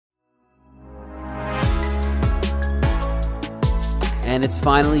And it's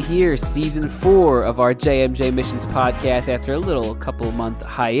finally here, Season 4 of our JMJ Missions podcast after a couple-month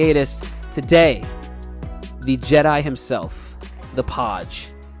hiatus. Today, the Jedi himself, the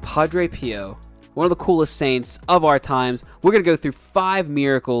Padre Pio, one of the coolest saints of our times. We're going to go through 5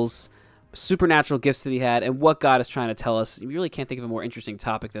 miracles, supernatural gifts that he had, and what God is trying to tell us. You really can't think of a more interesting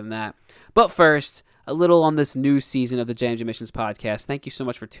topic than that. But first, a little on this new season of the JMJ Missions podcast. Thank you so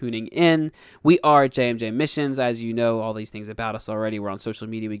much for tuning in. We are JMJ Missions. As you know, all these things about us already. We're on social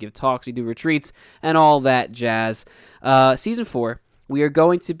media. We give talks. We do retreats and all that jazz. Season 4, we are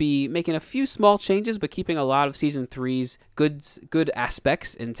going to be making a few small changes, but keeping a lot of Season 3's good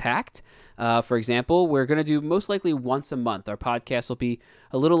aspects intact. For example, we're going to do most likely once a month. Our podcasts will be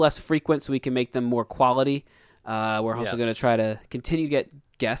a little less frequent so we can make them more quality. We're also going to try to continue to get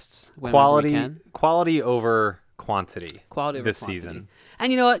guests whenever we can. Quality over quantity. This season.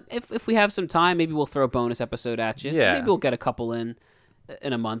 And you know what? If we have some time, maybe we'll throw a bonus episode at you. Yeah. So maybe we'll get a couple in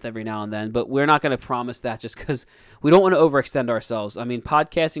a month every now and then. But we're not going to promise that just because we don't want to overextend ourselves. I mean,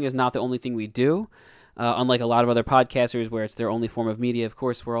 podcasting is not the only thing we do. Unlike a lot of other podcasters where it's their only form of media. Of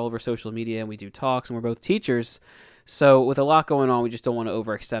course, we're all over social media and we do talks and we're both teachers. So with a lot going on, we just don't want to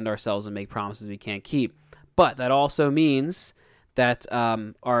overextend ourselves and make promises we can't keep. But that also means that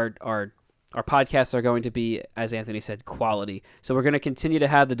our podcasts are going to be, as Anthony said, quality. So we're going to continue to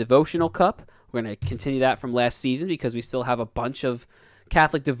have the devotional cup. We're going to continue that from last season because we still have a bunch of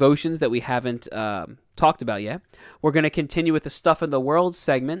Catholic devotions that we haven't talked about yet. We're going to continue with the Stuff in the World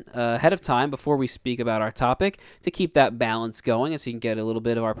segment ahead of time before we speak about our topic to keep that balance going and so you can get a little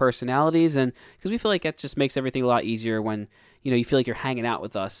bit of our personalities, and because we feel like that just makes everything a lot easier when you feel like you're hanging out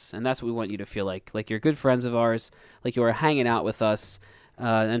with us, and that's what we want you to feel like you're good friends of ours, like you are hanging out with us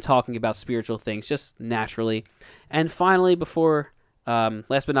and talking about spiritual things just naturally. And finally, before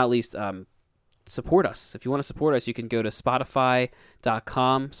last but not least, support us. If you want to support us, you can go to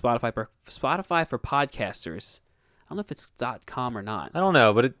Spotify.com, Spotify for podcasters. I don't know if it's .com or not. I don't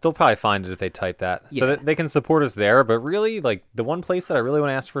know, but they'll probably find it if they type that. Yeah. So that they can support us there. But really, the one place that I really want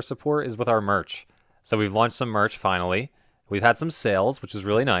to ask for support is with our merch. So we've launched some merch finally. We've had some sales, which is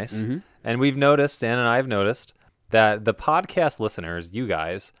really nice. Mm-hmm. And we've noticed, Dan and I have noticed, that the podcast listeners, you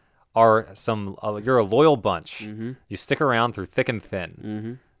guys, are you're a loyal bunch. Mm-hmm. You stick around through thick and thin.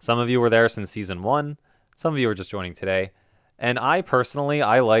 Mm-hmm. Some of you were there since Season 1. Some of you are just joining today. And I personally,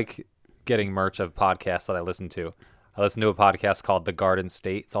 I like getting merch of podcasts that I listen to. I listen to a podcast called The Garden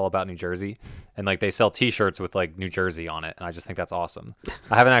State. It's all about New Jersey. And they sell T-shirts with New Jersey on it. And I just think that's awesome.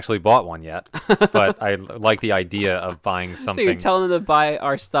 I haven't actually bought one yet, but I like the idea of buying something. So you're telling them to buy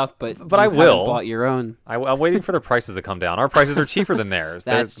our stuff, but I will. Haven't bought your own. I'm waiting for the prices to come down. Our prices are cheaper than theirs.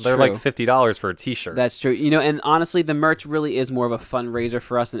 They're like $50 for a T-shirt. That's true. And honestly, the merch really is more of a fundraiser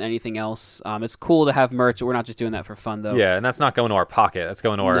for us than anything else. It's cool to have merch. We're not just doing that for fun, though. Yeah, and that's not going to our pocket. That's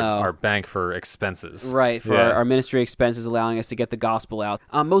going to our bank for expenses. Right, for our ministry expenses, allowing us to get the gospel out.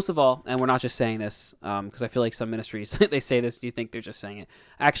 Most of all, and we're not just saying this, because I feel like some ministries, they say this, do you think they're just saying it?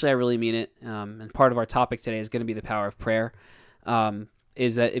 Actually, I really mean it. And part of our topic today is going to be the power of prayer.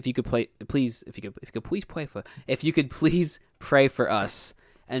 Is that if you could please pray for us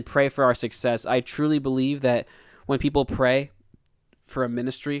and pray for our success. I truly believe that when people pray for a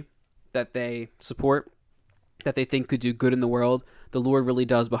ministry that they support, that they think could do good in the world, the Lord really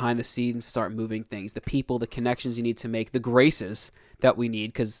does behind the scenes start moving things. The people, the connections you need to make, the graces that we need,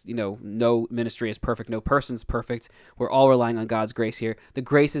 because no ministry is perfect, no person's perfect. We're all relying on God's grace here. The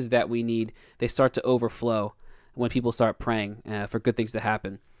graces that we need, they start to overflow when people start praying for good things to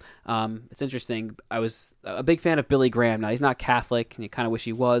happen. It's interesting. I was a big fan of Billy Graham. Now, he's not Catholic, and you kind of wish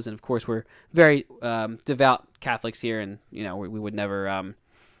he was. And of course, we're very devout Catholics here, and we would never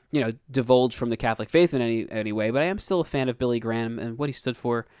divulge from the Catholic faith in any way, but I am still a fan of Billy Graham and what he stood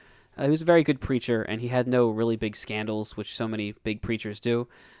for. He was a very good preacher, and he had no really big scandals, which so many big preachers do.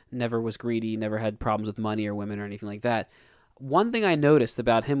 Never was greedy, never had problems with money or women or anything like that. One thing I noticed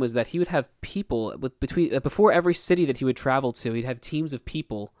about him was that he would have people before every city that he would travel to, he'd have teams of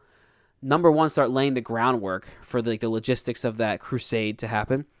people, number one, start laying the groundwork for the logistics of that crusade to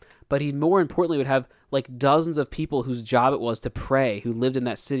happen. But he more importantly would have dozens of people whose job it was to pray, who lived in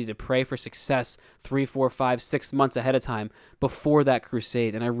that city to pray for success 3, 4, 5, 6 months ahead of time before that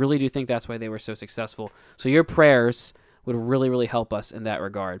crusade. And I really do think that's why they were so successful. So your prayers would really, really help us in that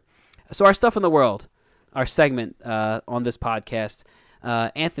regard. So our Stuff in the World, our segment on this podcast,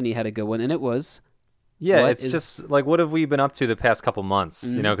 Anthony had a good one, and it was... Yeah, just what have we been up to the past couple months?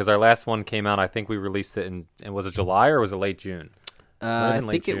 Mm-hmm. Because our last one came out, I think we released it in was it July or was it late June? I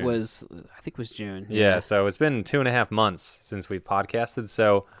think it was June. Yeah, so it's been 2.5 months since we podcasted.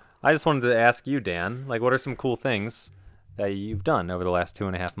 So I just wanted to ask you, Dan, what are some cool things that you've done over the last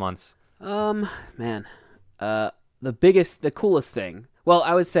 2.5 months? Man, the coolest thing. Well,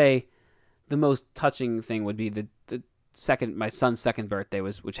 I would say the most touching thing would be my son's second birthday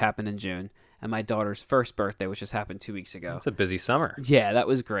which happened in June, and my daughter's first birthday, which just happened 2 weeks ago. It's a busy summer. Yeah, that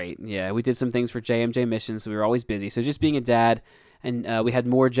was great. Yeah, we did some things for JMJ missions, so we were always busy. So just being a dad, and we had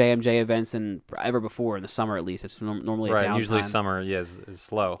more JMJ events than ever before in the summer, at least. It's normally a downtime. Usually summer, is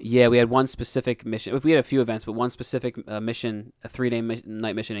slow. Yeah, we had one specific mission. We had a few events, but one specific mission, a 3-day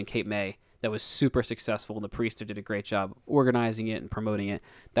night mission in Cape May that was super successful, and the priest did a great job organizing it and promoting it.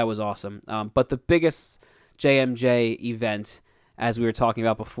 That was awesome. But the biggest JMJ event, as we were talking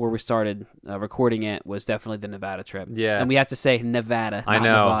about before we started recording it, was definitely the Nevada trip. Yeah. And we have to say Nevada, not I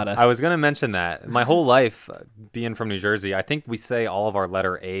know. Nevada. I was going to mention that. My whole life, being from New Jersey, I think we say all of our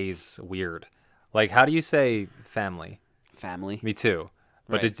letter A's weird. Like, how do you say family? Family. Me too.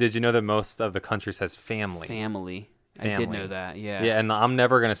 But Right. did you know that most of the country says family? Family. I did know that, yeah. Yeah, and I'm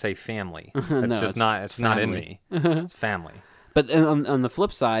never going to say family. It's No, just not, it's not in me. It's family. But on the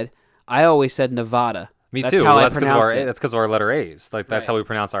flip side, I always said Nevada. Me That's too. How Well, I that's pronounced it. that's because of our letter A's. Like that's Right. how we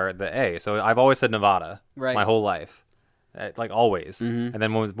pronounce the A. So I've always said Nevada my whole life, like always. Mm-hmm. And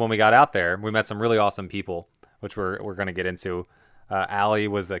then when we got out there, we met some really awesome people, which we're going to get into. Allie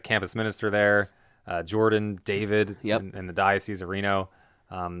was the campus minister there. Jordan, David, in the Diocese of Reno,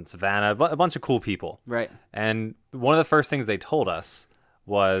 Savannah, a bunch of cool people. Right. And one of the first things they told us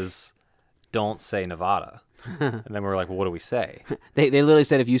was, "Don't say Nevada." And then we were like, well, what do we say? They literally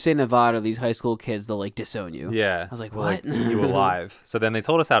said, if you say Nevada, these high school kids, they'll like disown you. Yeah. I was like, We're what? Like, you alive. So then they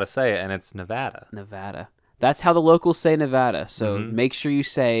told us how to say it, and it's Nevada. Nevada. That's how the locals say Nevada. So make sure you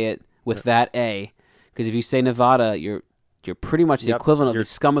say it with that A, because if you say Nevada, you're pretty much the equivalent of the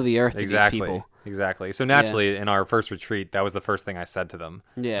scum of the earth to these people. Exactly. So naturally, in our first retreat, that was the first thing I said to them.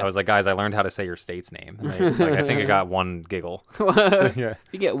 Yeah. I was like, guys, I learned how to say your state's name. And they, I think I got one giggle. So, yeah.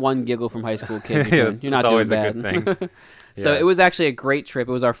 You get one giggle from high school kids, you're not always doing a bad. good thing. So it was actually a great trip.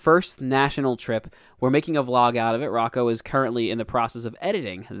 It was our first national trip. We're making a vlog out of it. Rocco is currently in the process of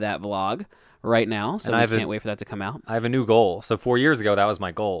editing that vlog right now, so we can't wait for that to come out. I have a new goal. So 4 years ago, that was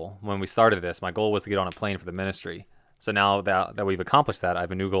my goal. When we started this, my goal was to get on a plane for the ministry. So now that we've accomplished that, I have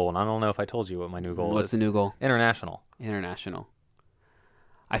a new goal, and I don't know if I told you what my new goal is. What's the new goal? International.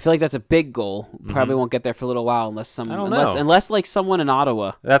 I feel like that's a big goal. Probably won't get there for a little while unless like someone in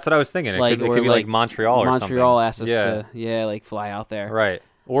Ottawa. That's what I was thinking. It could be like Montreal or something. Montreal asks us to like fly out there. Right.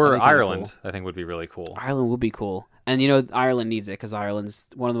 Or Ireland, I think would be really cool. Ireland would be cool. And Ireland needs it because Ireland's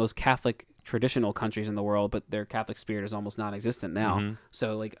one of the most Catholic traditional countries in the world, but their Catholic spirit is almost non-existent now.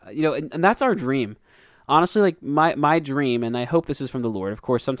 So and that's our dream. Honestly, like my dream, and I hope this is from the Lord. Of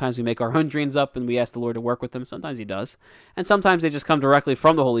course, sometimes we make our own dreams up and we ask the Lord to work with them. Sometimes he does. And sometimes they just come directly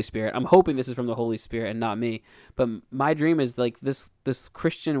from the Holy Spirit. I'm hoping this is from the Holy Spirit and not me. But my dream is like this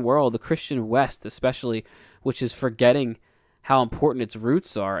Christian world, the Christian West especially, which is forgetting how important its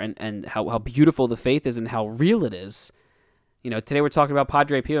roots are and how beautiful the faith is and how real it is. Today we're talking about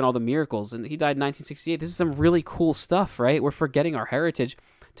Padre Pio and all the miracles, and he died in 1968. This is some really cool stuff, right? We're forgetting our heritage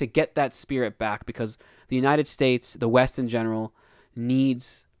to get that spirit back because the United States, the West in general,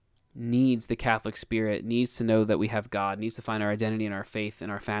 needs the Catholic spirit, needs to know that we have God, needs to find our identity in our faith and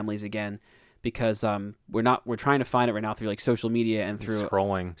our families again, because we're trying to find it right now through like social media and through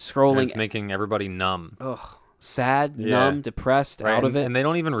scrolling. And it's making everybody numb. Ugh. Sad, numb, depressed, out of it. And they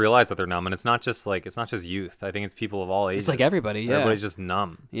don't even realize that they're numb. And it's not just youth. I think it's people of all ages. It's like everybody, yeah. Everybody's just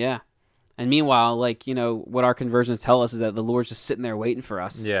numb. Yeah. And meanwhile, what our conversions tell us is that the Lord's just sitting there waiting for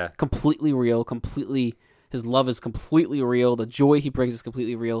us. Yeah. Completely real, his love is completely real. The joy he brings is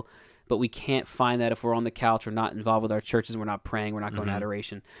completely real. But we can't find that if we're on the couch, we're not involved with our churches, we're not praying, we're not going to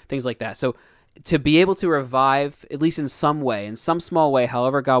adoration, things like that. So to be able to revive, at least in some way, in some small way,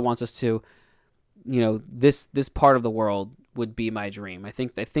 however God wants us to, this part of the world would be my dream. I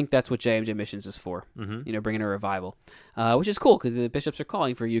think that's what JMJ Missions is for. Bringing a revival, which is cool because the bishops are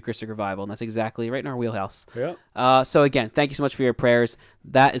calling for Eucharistic revival, and that's exactly right in our wheelhouse. Yeah. So again, thank you so much for your prayers.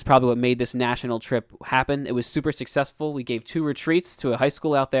 That is probably what made this national trip happen. It was super successful. We gave 2 retreats to a high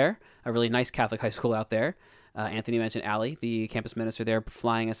school out there, a really nice Catholic high school out there. Anthony mentioned Allie, the campus minister there,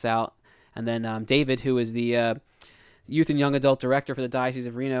 flying us out, and then David, who is the youth and young adult director for the Diocese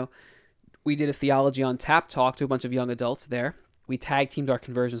of Reno. We did a Theology on Tap talk to a bunch of young adults there. We tag-teamed our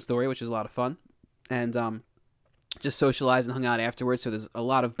conversion story, which was a lot of fun. And just socialized and hung out afterwards. So there's a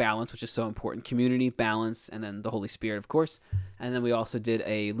lot of balance, which is so important. Community, balance, and then the Holy Spirit, of course. And then we also did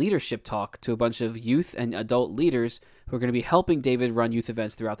a leadership talk to a bunch of youth and adult leaders who are going to be helping David run youth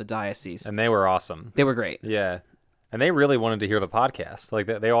events throughout the diocese. And they were awesome. They were great. Yeah. And they really wanted to hear the podcast. Like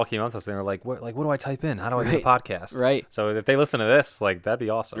they all came up to us and they were like, what do I type in? How do I get the podcast? Right. So if they listen to this, like that'd be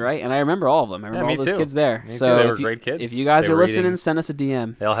awesome. Right. And I remember all of them. I remember all those kids there. Me so too. They were great kids. If you guys They are were listening, eating- send us a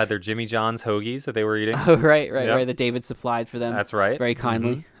DM. They all had their Jimmy John's hoagies that they were eating. Oh, right. Yep. That David supplied for them. That's right. Very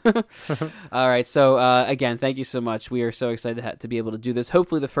kindly. All right. So, again, thank you so much. We are so excited to be able to do this.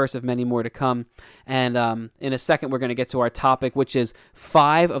 Hopefully the first of many more to come. And in a second, we're going to get to our topic, which is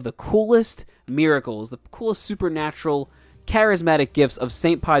 5 of the coolest miracles, the coolest supernatural, charismatic gifts of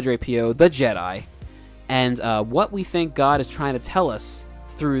St. Padre Pio, the Jedi, and what we think God is trying to tell us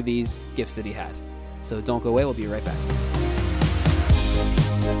through these gifts that he had. So don't go away. We'll be right back.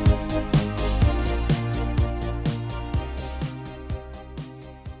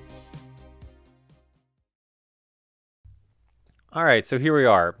 All right, so here we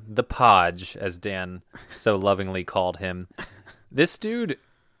are, the Podge, as Dan so lovingly called him. This dude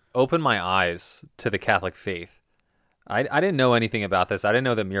opened my eyes to the Catholic faith. I didn't know anything about this. I didn't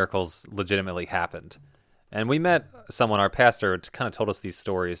know that miracles legitimately happened. And we met someone, our pastor, kind of told us these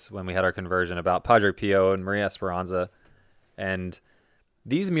stories when we had our conversion about Padre Pio and Maria Esperanza. And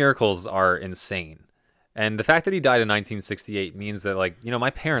these miracles are insane. And the fact that he died in 1968 means that, like, you know, my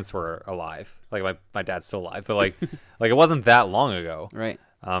parents were alive. Like, my dad's still alive. But, like, it wasn't that long ago. Right.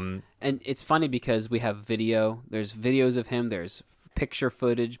 And it's funny because we have video. There's videos of him. There's picture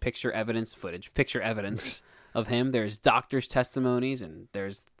evidence of him. There's doctors' testimonies, and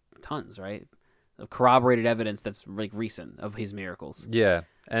there's tons, right, of corroborated evidence that's like recent of his miracles. Yeah,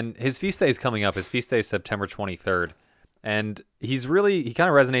 and his feast day is coming up. His feast day is September 23rd, and he kind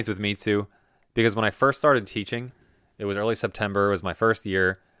of resonates with me too, because when I first started teaching, it was early September. It was my first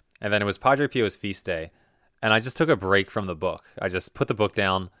year, and then it was Padre Pio's feast day, and I just took a break from the book. I just put the book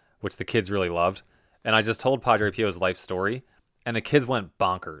down, which the kids really loved, and I just told Padre Pio's life story, and the kids went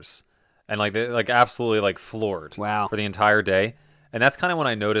bonkers. And they absolutely floored. Wow. For the entire day. And that's kind of when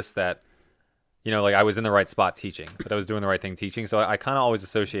I noticed that, you know, I was in the right spot teaching, that I was doing the right thing teaching. So I kind of always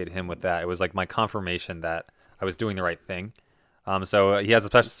associated him with that. It was like my confirmation that I was doing the right thing. So he has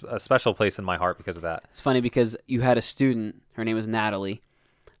a special place in my heart because of that. It's funny because you had a student, her name was Natalie,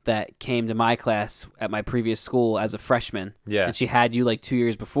 that came to my class at my previous school as a freshman. Yeah. And she had you 2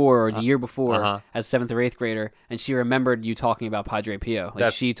 years before or the year before as a 7th or 8th grader, and she remembered you talking about Padre Pio.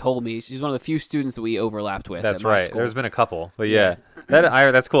 She told me she's one of the few students that we overlapped with. That's at my right. school. There's been a couple, but yeah.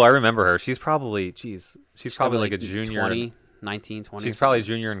 That's cool. I remember her. She's probably, she's probably like a junior. 19, 20. She's probably a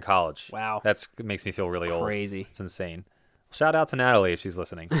junior in college. Wow. It makes me feel really old. Crazy. It's insane. Shout out to Natalie if she's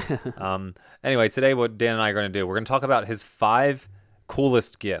listening. Anyway, today what Dan and I are going to do, we're going to talk about his 5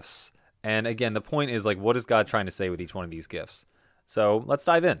 coolest gifts. And again, the point is, what is God trying to say with each one of these gifts? So let's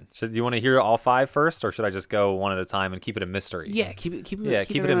dive in. Do you want to hear all 5 first, or should I just go one at a time and keep it a mystery? Yeah, keep it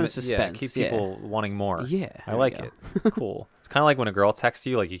in suspense. Yeah, keep people wanting more. Yeah, I like it. Cool. It's kind of like when a girl texts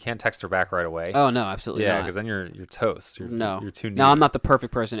you, you can't text her back right away. Oh no, absolutely not. Yeah, because then you're toast. You're too needy. No, I'm not the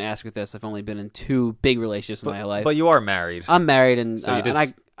perfect person to ask with this. I've only been in 2 big relationships in my life. But you are married. I'm married, and so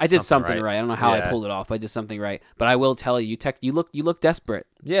I did something right. I don't know how I pulled it off, but I did something right. But I will tell you, you look desperate.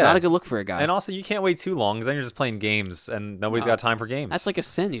 Yeah. It's not a good look for a guy. And also, you can't wait too long, because then you're just playing games, and nobody's got time for games. That's like a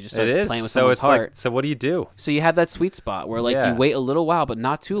sin. You just start it is. playing with so someone's it's heart. so what do you do? So you have that sweet spot where you wait a little while, but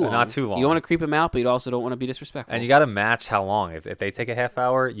not too long. Not too long. You don't want to creep him out, but you also don't want to be disrespectful. And you got to match how long. If they take a half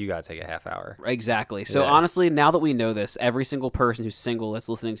hour, you got to take a half hour. Exactly. So honestly, now that we know this, every single person who's single that's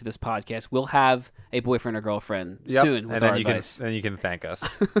listening to this podcast will have a boyfriend or girlfriend soon with our advice. And you can thank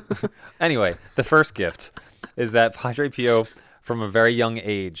us. Anyway, the first gift is that Padre Pio, from a very young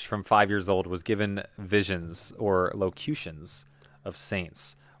age, from 5 years old, was given visions or locutions of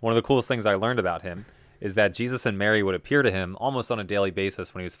saints. One of the coolest things I learned about him is that Jesus and Mary would appear to him almost on a daily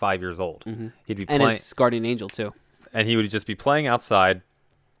basis when he was 5 years old. Mm-hmm. He'd be and his guardian angel too. And he would just be playing outside.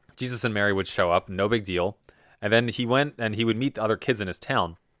 Jesus and Mary would show up, no big deal. And then he went and he would meet the other kids in his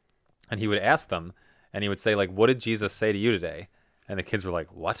town, and he would ask them, and he would say, what did Jesus say to you today? And the kids were like,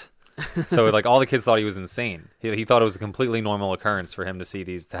 what? So all the kids thought he was insane. He thought it was a completely normal occurrence for him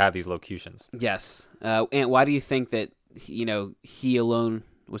to have these locutions. Yes. And why do you think that he alone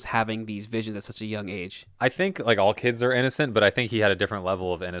was having these visions at such a young age? I think all kids are innocent, but I think he had a different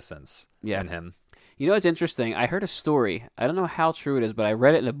level of innocence in him. You know, it's interesting. I heard a story. I don't know how true it is, but I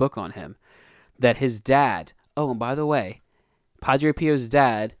read it in a book on him, that his dad, and by the way, Padre Pio's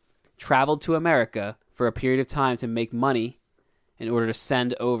dad traveled to America for a period of time to make money in order to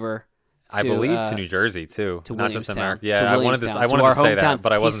send over I believe to New Jersey too, to not just Williamstown. America. Yeah, to I wanted Williamstown, to our say hometown. that,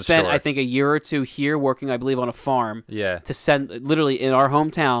 but I wasn't sure. He spent, I think, a year or two here working, I believe, on a farm. Yeah. To send, literally in our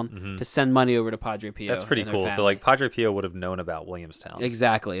hometown, to send money over to Padre Pio. That's pretty cool. So like Padre Pio would have known about Williamstown.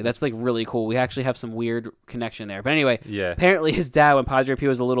 Exactly. That's like really cool. We actually have some weird connection there. But anyway, yeah. Apparently his dad, when Padre Pio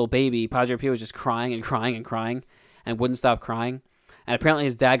was a little baby, Padre Pio was just crying and crying and crying and wouldn't stop crying. And apparently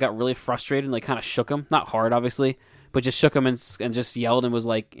his dad got really frustrated and like kind of shook him. Not hard, obviously, but just shook him and just yelled and was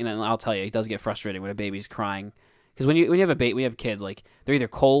like, you know, and I'll tell you, it does get frustrating when a baby's crying. Because when you have a baby, when you have kids, like they're either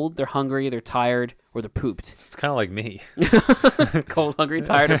cold, they're hungry, they're tired, or they're pooped. It's kind of like me. Cold, hungry,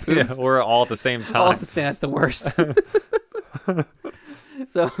 tired, or pooped. Yeah, we're all at the same time. All at the same. That's the worst.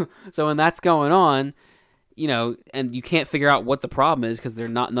 So when that's going on, you know, and you can't figure out what the problem is because they're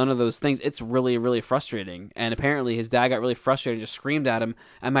not none of those things. It's really, really frustrating. And apparently his dad got really frustrated and just screamed at him,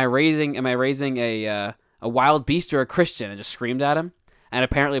 Am I raising a wild beast or a Christian? And just screamed at him. And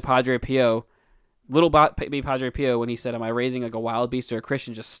apparently Padre Pio, baby Padre Pio, when he said, Am I raising like a wild beast or a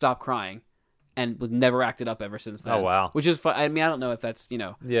Christian, just stopped crying and was never acted up ever since then. Oh, wow. Which is fun. I mean, I don't know if that's, you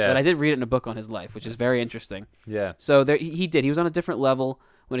know, yeah. But I did read it in a book on his life, which is very interesting. Yeah. So there, he did. He was on a different level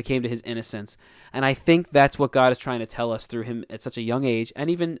when it came to his innocence. And I think that's what God is trying to tell us through him at such a young age, and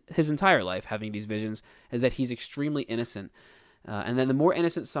even his entire life having these visions, is that he's extremely innocent. And then the more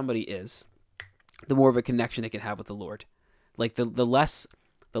innocent somebody is, the more of a connection they can have with the Lord. Like the less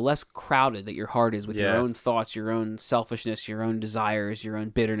crowded that your heart is with your own thoughts, your own selfishness, your own desires, your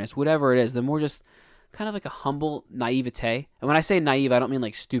own bitterness, whatever it is, the more just kind of like a humble naivete. And when I say naive, I don't mean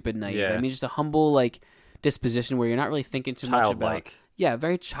like stupid naive. Yeah. I mean just a humble like disposition where you're not really thinking too much about. Yeah,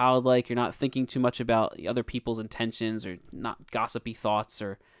 very childlike. You're not thinking too much about other people's intentions or not gossipy thoughts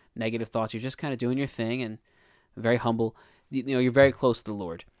or negative thoughts. You're just kind of doing your thing and very humble. You know, you're very close to the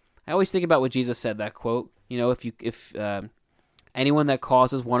Lord. I always think about what Jesus said, that quote. You know, if anyone that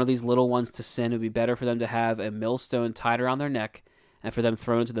causes one of these little ones to sin, it would be better for them to have a millstone tied around their neck and for them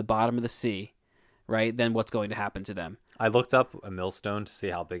thrown into the bottom of the sea, right? Then what's going to happen to them? I looked up a millstone to see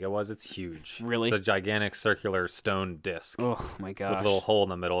how big it was. It's huge. Really? It's a gigantic circular stone disc. Oh, my gosh. With a little hole in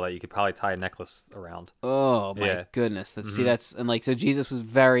the middle that you could probably tie a necklace around. Oh, my goodness. See, and like, so Jesus was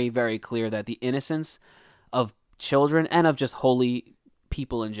very, very clear that the innocence of children and of just holy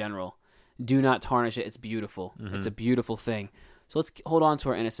people in general, do not tarnish it. It's beautiful. It's a beautiful thing. So let's hold on to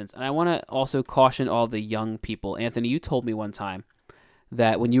our innocence. And I want to also caution all the young people. Anthony, you told me one time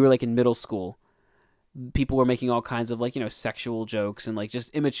that when you were like in middle school, people were making all kinds of like, you know, sexual jokes and like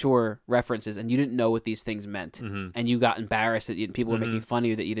just immature references, and you didn't know what these things meant. And you got embarrassed that people were making fun of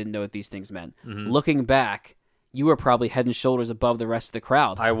you that you didn't know what these things meant. Looking back, you were probably head and shoulders above the rest of the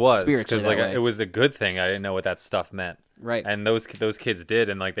crowd. I was, because like it was a good thing. I didn't know what that stuff meant. Right. And those kids did,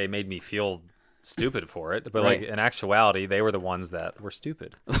 and like they made me feel stupid for it. But like in actuality, they were the ones that were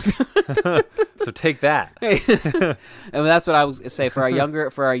stupid. So take that. And that's what I would say for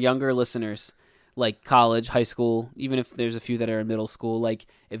our younger listeners, like college, high school, even if there's a few that are in middle school. Like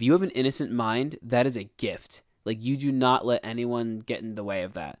if you have an innocent mind, that is a gift. Like you do not let anyone get in the way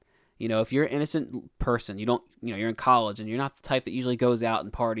of that. You know, if you're an innocent person, you're in college and you're not the type that usually goes out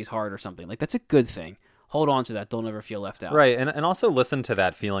and parties hard or something. Like that's a good thing. Hold on to that. Don't ever feel left out. Right, and also listen to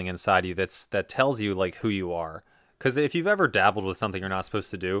that feeling inside you that tells you like who you are. Because if you've ever dabbled with something you're not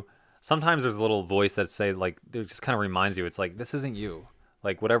supposed to do, sometimes there's a little voice that say like it just kind of reminds you. It's like this isn't you.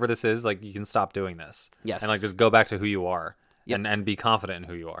 Like whatever this is, like you can stop doing this. Yes. And like just go back to who you are. Yep. And be confident in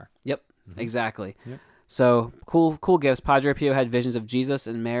who you are. Yep. Exactly. Yep. So cool gifts. Padre Pio had visions of Jesus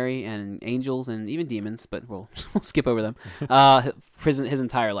and Mary and angels and even demons, but we'll skip over them. His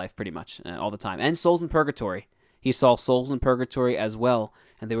entire life, pretty much, all the time, and souls in purgatory. He saw souls in purgatory as well,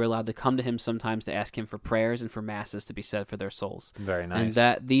 and they were allowed to come to him sometimes to ask him for prayers and for masses to be said for their souls. Very nice. And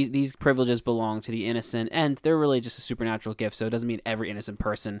that these privileges belong to the innocent, and they're really just a supernatural gift. So it doesn't mean every innocent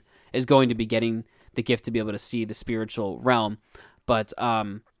person is going to be getting the gift to be able to see the spiritual realm, but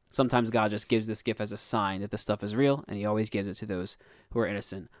sometimes God just gives this gift as a sign that this stuff is real, and he always gives it to those who are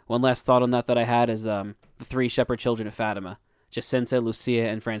innocent. One last thought on that I had is the three shepherd children of Fatima, Jacinta, Lucia,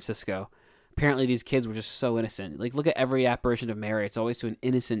 and Francisco. Apparently these kids were just so innocent. Like, look at every apparition of Mary. It's always to an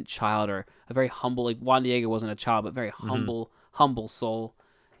innocent child or a very humble, like Juan Diego wasn't a child, but very humble soul,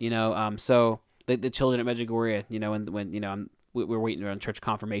 you know. So the children at Medjugorje, you know, and when you know, we're waiting around church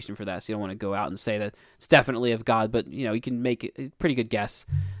confirmation for that, so you don't want to go out and say that it's definitely of God, but you know, you can make a pretty good guess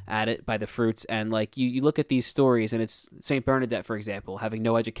at it by the fruits. And like you look at these stories, and it's Saint Bernadette, for example, having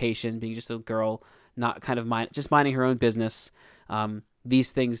no education, being just a girl, not kind of just minding her own business.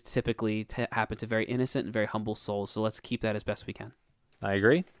 These things typically happen to very innocent and very humble souls, so let's keep that as best we can. I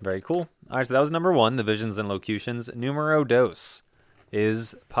agree. Very cool. All right, so that was number 1, the visions and locutions. Numero dos,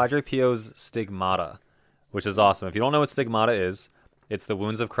 is Padre Pio's stigmata, which is awesome. If you don't know what stigmata is, it's the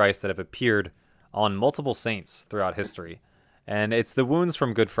wounds of Christ that have appeared on multiple saints throughout history. And it's the wounds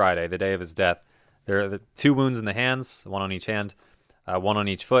from Good Friday, the day of his death. There are the 2 wounds in the hands, 1 on each hand, 1 on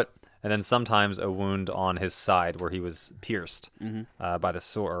each foot, and then sometimes a wound on his side where he was pierced by the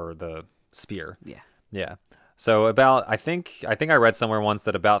sword or the spear. Yeah. So I think I read somewhere once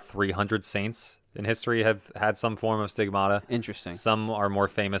that about 300 saints in history have had some form of stigmata. Interesting. Some are more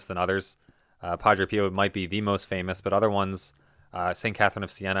famous than others. Padre Pio might be the most famous, but other ones, St. Catherine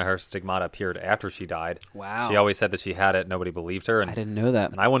of Siena, her stigmata appeared after she died. Wow. She always said that she had it. Nobody believed her. And, I didn't know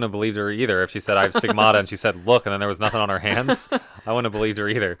that. And I wouldn't have believed her either if she said, I have stigmata, and she said, look, and then there was nothing on her hands. I wouldn't have believed her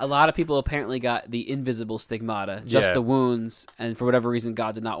either. A lot of people apparently got the invisible stigmata, just the wounds, and for whatever reason,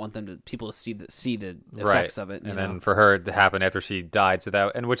 God did not want people to see the effects of it. And then for her it happened after she died,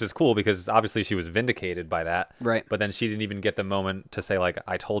 which is cool because obviously she was vindicated by that. Right. But then she didn't even get the moment to say, like,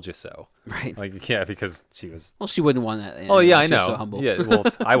 I told you so. Right. Like, yeah, because she was... Well, she wouldn't want that. Oh, yeah, I she know. was so humble. Yeah, well,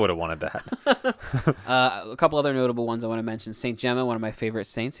 I would have wanted that. A couple other notable ones I want to mention. St. Gemma, one of my favorite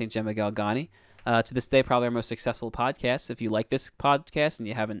saints, St. Gemma Galgani. To this day, probably our most successful podcast. If you like this podcast and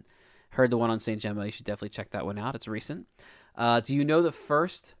you haven't heard the one on St. Gemma, you should definitely check that one out. It's recent. Do you know the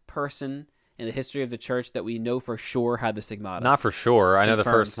first person in the history of the church that we know for sure had the stigmata? Not for sure. I know the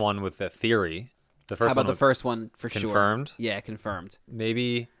Confirmed. first one with the theory. How about the first one for sure? Confirmed? Yeah, confirmed.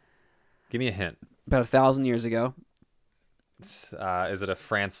 Maybe... Give me a hint. About 1,000 years ago. Is it a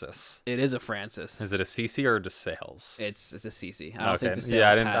Francis? It is a Francis. Is it a Cece or a DeSales? It's a Cece. I don't think DeSales. Yeah,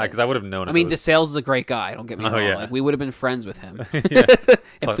 I didn't because I would have known. I mean, DeSales is a great guy. Don't get me wrong. Yeah. Like, we would have been friends with him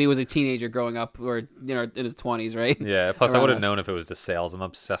if he was a teenager growing up, or in his 20s, right? Yeah. Plus, I Around would have us. known if it was DeSales. I'm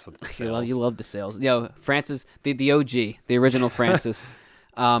obsessed with DeSales. You love DeSales. Francis, the OG, the original Francis,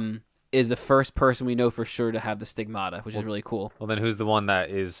 is the first person we know for sure to have the stigmata, which is really cool. Well, then who's the one that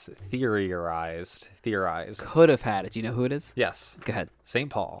is theorized? Could have had it. Do you know who it is? Yes. Go ahead. St.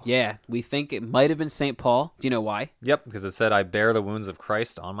 Paul. Yeah, we think it might have been St. Paul. Do you know why? Yep, because it said, I bear the wounds of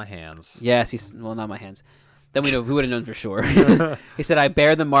Christ on my hands. Yes, not my hands. Then we would have known for sure. He said, I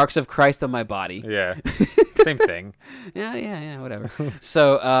bear the marks of Christ on my body. Yeah. Same thing. Yeah, whatever.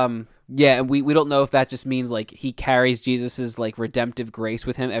 So, and we don't know if that just means like he carries Jesus's like redemptive grace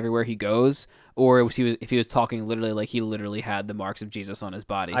with him everywhere he goes, or if he was talking literally like he literally had the marks of Jesus on his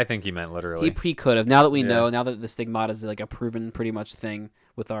body. I think he meant literally. He could have. Now that we know, now that the stigmata is like a proven pretty much thing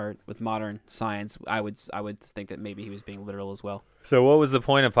with modern science, I would think that maybe he was being literal as well. So what was the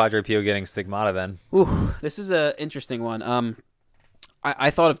point of Padre Pio getting stigmata then? Ooh, this is an interesting one.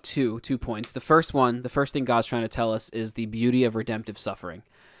 I thought of two points. The first thing God's trying to tell us is the beauty of redemptive suffering.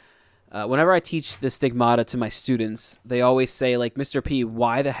 Whenever I teach the stigmata to my students, they always say, like, Mr. P,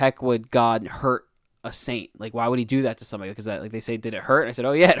 why the heck would God hurt a saint? Like, why would he do that to somebody? Because they say, did it hurt? And I said,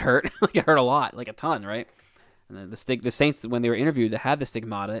 oh yeah, it hurt. Like, it hurt a lot, like a ton, right? And then the saints, when they were interviewed, that had the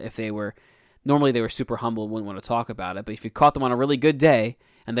stigmata, normally they were super humble and wouldn't want to talk about it. But if you caught them on a really good day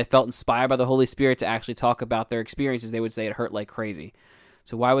and they felt inspired by the Holy Spirit to actually talk about their experiences, they would say it hurt like crazy.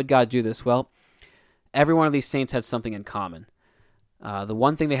 So why would God do this? Well, every one of these saints had something in common. The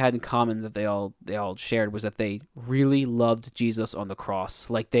one thing they had in common that they all shared was that they really loved Jesus on the cross.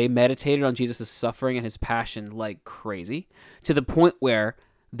 Like, they meditated on Jesus' suffering and his passion like crazy, to the point where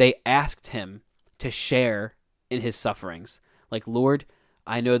they asked him to share in his sufferings. Like, Lord,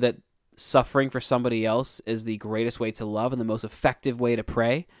 I know that suffering for somebody else is the greatest way to love and the most effective way to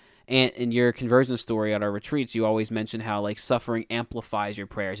pray. And in your conversion story at our retreats, you always mention how, like, suffering amplifies your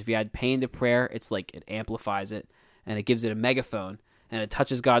prayers. If you add pain to prayer, it's like it amplifies it and it gives it a megaphone. And it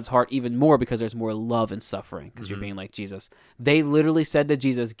touches God's heart even more because there's more love in suffering, because you're being like Jesus. They literally said to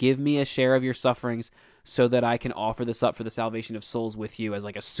Jesus, give me a share of your sufferings so that I can offer this up for the salvation of souls with you as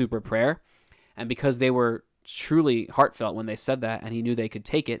like a super prayer. And because they were truly heartfelt when they said that, and he knew they could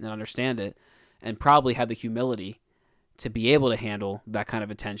take it and understand it and probably have the humility to be able to handle that kind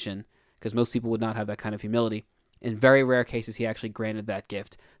of attention, because most people would not have that kind of humility. In very rare cases, he actually granted that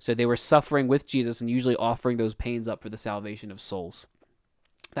gift. So they were suffering with Jesus and usually offering those pains up for the salvation of souls.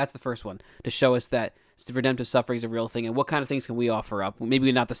 That's the first one, to show us that redemptive suffering is a real thing. And what kind of things can we offer up?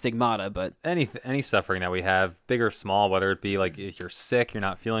 Maybe not the stigmata, but any suffering that we have, big or small, whether it be like if you're sick, you're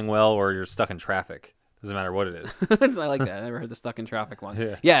not feeling well, or you're stuck in traffic. Doesn't matter what it is. I like that. I never heard the stuck in traffic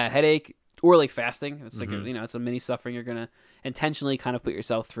one. Yeah, headache or like fasting. It's like it's a mini suffering you're gonna intentionally kind of put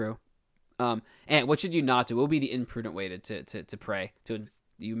yourself through. And what should you not do? What would be the imprudent way to pray?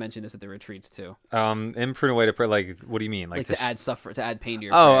 You mentioned this at the retreats too. Imprudent way to pray, like, what do you mean? Like to add pain to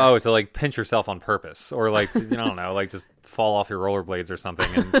your prayer. Oh, so like pinch yourself on purpose, or like I don't know, like just fall off your rollerblades or something.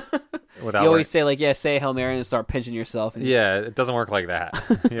 And without. You always say like, yeah, say Hail Mary and start pinching yourself. And it doesn't work like that.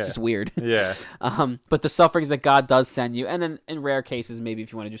 It's just weird. Yeah. But the sufferings that God does send you, and then in rare cases, maybe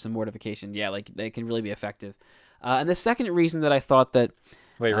if you want to do some mortification, like they can really be effective. And the second reason that I thought that.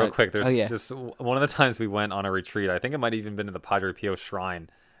 Wait, real quick. There's just one of the times we went on a retreat. I think it might have even been to the Padre Pio shrine.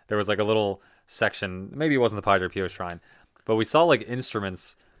 There was like a little section. Maybe it wasn't the Padre Pio shrine, but we saw like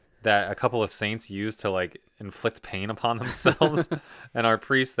instruments that a couple of saints used to like inflict pain upon themselves. And our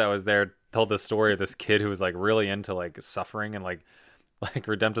priest that was there told the story of this kid who was like really into like suffering and like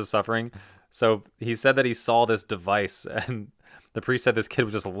redemptive suffering. So he said that he saw this device, and the priest said this kid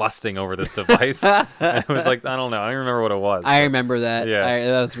was just lusting over this device. And it was like, I don't know. I don't remember what it was. I remember that. Yeah.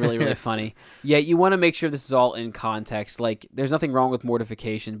 That was really, really funny. Yeah, you want to make sure this is all in context. Like, there's nothing wrong with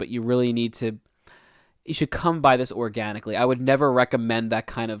mortification, but you really need to... You should come by this organically. I would never recommend that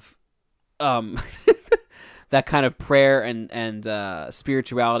kind of... that kind of prayer and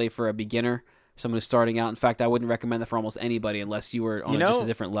spirituality for a beginner, someone who's starting out. In fact, I wouldn't recommend that for almost anybody unless you were on just a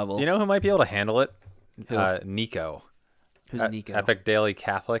different level. You know who might be able to handle it? Nico. Who's Nico? Epic Daily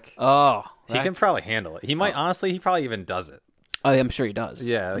Catholic. Oh. He can probably handle it. He might, honestly, he probably even does it. Oh, I'm sure he does.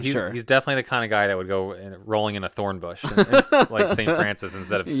 Yeah, sure. He's definitely the kind of guy that would go rolling in a thorn bush, like St. Francis,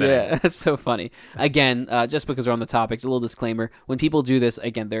 instead of sinning. Yeah, that's so funny. Again, just because we're on the topic, a little disclaimer: when people do this,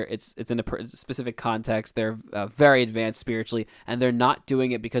 again, it's in a specific context. They're very advanced spiritually, and they're not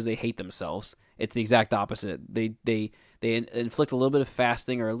doing it because they hate themselves. It's the exact opposite. They inflict a little bit of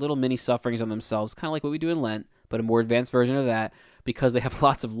fasting or a little mini sufferings on themselves, kind of like what we do in Lent, but a more advanced version of that, because they have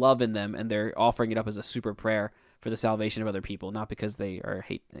lots of love in them, and they're offering it up as a super prayer for the salvation of other people, not because they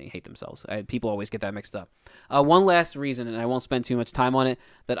hate themselves. People always get that mixed up. One last reason, and I won't spend too much time on it,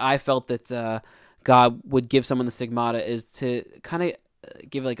 that I felt that God would give someone the stigmata is to kind of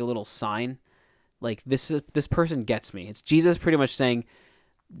give like a little sign, like this person gets me. It's Jesus pretty much saying,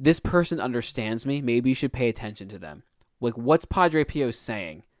 this person understands me. Maybe you should pay attention to them. Like, what's Padre Pio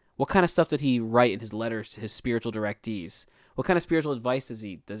saying? What kind of stuff did he write in his letters to his spiritual directees? What kind of spiritual advice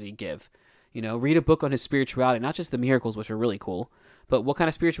does he give? You know, read a book on his spirituality, not just the miracles, which are really cool, but what kind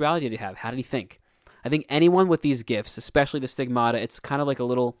of spirituality did he have? How did he think? I think anyone with these gifts, especially the stigmata, it's kind of like a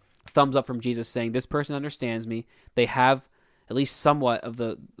little thumbs up from Jesus saying, this person understands me. They have at least somewhat of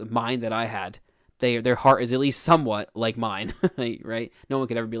the mind that I had. Their heart is at least somewhat like mine, right? No one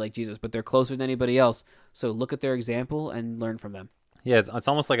could ever be like Jesus, but they're closer than anybody else. So look at their example and learn from them. Yeah, it's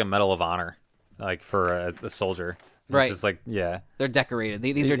almost like a Medal of Honor, like for a soldier. Right. It's just like, yeah. They're decorated.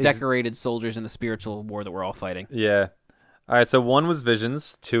 These are decorated soldiers in the spiritual war that we're all fighting. Yeah. All right, so 1 was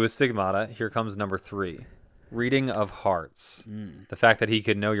visions, 2 is stigmata. Here comes number 3. Reading of hearts. The fact that he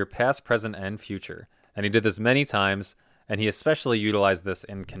could know your past, present, and future. And he did this many times, and he especially utilized this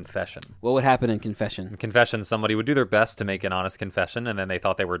in confession. What would happen in confession? In confession, somebody would do their best to make an honest confession, and then they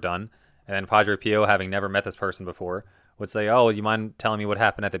thought they were done. And then Padre Pio, having never met this person before, would say, oh, you mind telling me what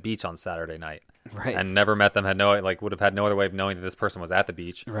happened at the beach on Saturday night? Right. And never met them, would have had no other way of knowing that this person was at the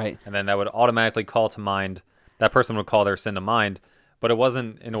beach. Right. And then that would automatically call to mind, that person would call their sin to mind, but it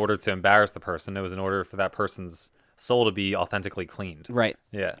wasn't in order to embarrass the person. It was in order for that person's soul to be authentically cleaned. Right.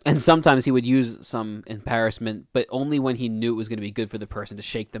 Yeah. And sometimes he would use some embarrassment, but only when he knew it was going to be good for the person to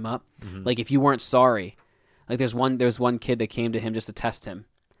shake them up. Mm-hmm. Like if you weren't sorry, like there's one kid that came to him just to test him.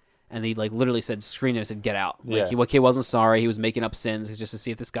 And he like literally screamed and said, get out. Like yeah. Kid wasn't sorry. He was making up sins just to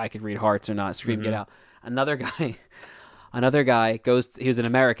see if this guy could read hearts or not. Scream, get out. Another guy goes, he was an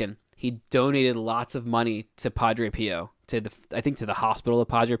American. He donated lots of money to Padre Pio, to the hospital that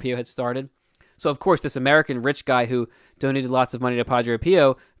Padre Pio had started. So of course, this American rich guy who donated lots of money to Padre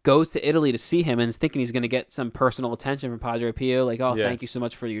Pio goes to Italy to see him and is thinking he's going to get some personal attention from Padre Pio. Like, oh, thank you so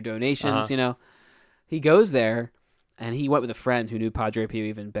much for your donations. You know, he goes there. And he went with a friend who knew Padre Pio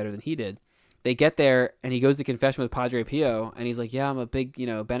even better than he did. They get there, and he goes to confession with Padre Pio, and he's like, yeah, I'm a big,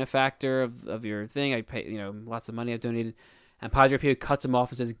 benefactor of your thing. I pay, lots of money I've donated. And Padre Pio cuts him off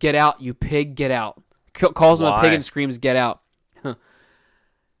and says, get out, you pig, get out. Calls him a pig and screams, get out.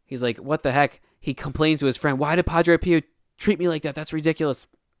 He's like, what the heck? He complains to his friend, why did Padre Pio treat me like that? That's ridiculous.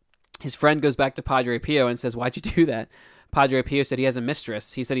 His friend goes back to Padre Pio and says, why'd you do that? Padre Pio said he has a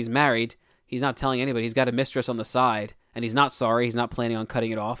mistress. He said he's married. He's not telling anybody. He's got a mistress on the side, and he's not sorry. He's not planning on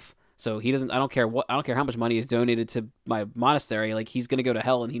cutting it off. So he doesn't. I don't care how much money is donated to my monastery. Like he's gonna go to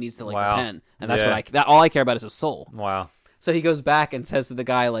hell, and he needs to repent. And that's what all I care about is his soul. Wow. So he goes back and says to the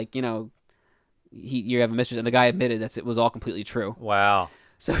guy, like, you have a mistress, and the guy admitted that it was all completely true. Wow.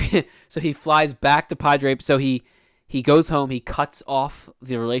 So he flies back to Padre. So he goes home. He cuts off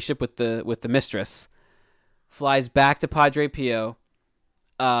the relationship with the mistress. Flies back to Padre Pio.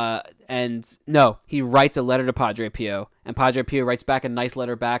 And no, he writes a letter to Padre Pio, and Padre Pio writes back a nice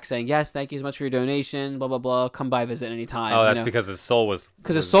letter back saying, yes, thank you so much for your donation, blah, blah, blah. Come by, visit anytime. Oh, that's because his soul was...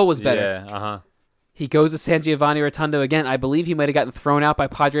 Because his soul was better. Yeah, uh-huh. He goes to San Giovanni Rotondo again. I believe he might have gotten thrown out by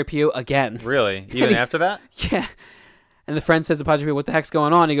Padre Pio again. Really? Even after that? Yeah. And the friend says to Padre Pio, what the heck's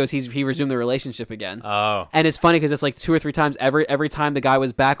going on? He goes, he resumed the relationship again. Oh. And it's funny because it's like 2 or 3 times. Every time the guy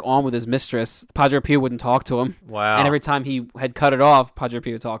was back on with his mistress, Padre Pio wouldn't talk to him. Wow. And every time he had cut it off, Padre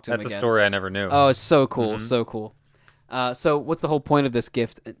Pio talked to him again. That's a story I never knew. Oh, it's so cool. So cool. So what's the whole point of this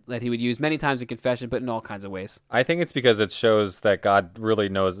gift that he would use many times in confession, but in all kinds of ways? I think it's because it shows that God really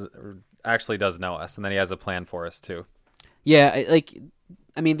actually does know us, and that he has a plan for us too. Yeah,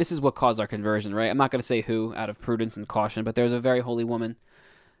 this is what caused our conversion, right? I'm not going to say who out of prudence and caution, but there's a very holy woman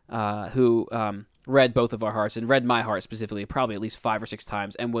who read both of our hearts and read my heart specifically probably at least 5 or 6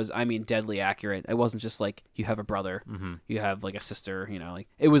 times and was, deadly accurate. It wasn't just like you have a brother, you have like a sister,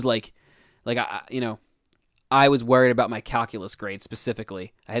 it was I was worried about my calculus grade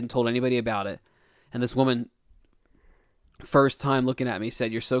specifically. I hadn't told anybody about it. And this woman, first time looking at me,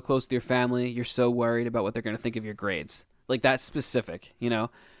 said, you're so close to your family. You're so worried about what they're going to think of your grades. Like, that's specific,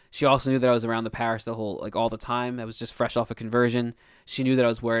 She also knew that I was around the parish all the time. I was just fresh off a conversion. She knew that I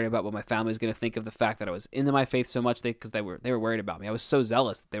was worried about what my family was going to think of the fact that I was into my faith so much because they were worried about me. I was so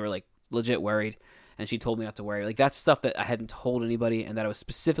zealous that they were legit worried. And she told me not to worry. That's stuff that I hadn't told anybody and that I was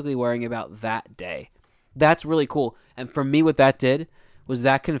specifically worrying about that day. That's really cool. And for me, what that did was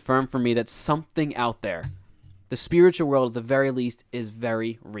that confirmed for me that something out there, the spiritual world at the very least, is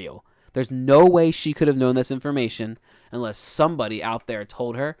very real. There's no way she could have known this information unless somebody out there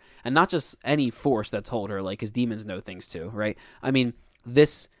told her, and not just any force that told her, because demons know things too, right?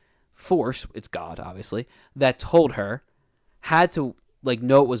 This force, it's God, obviously, that told her had to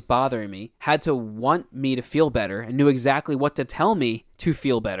know it was bothering me, had to want me to feel better, and knew exactly what to tell me to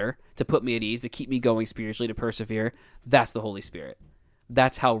feel better, to put me at ease, to keep me going spiritually, to persevere. That's the Holy Spirit.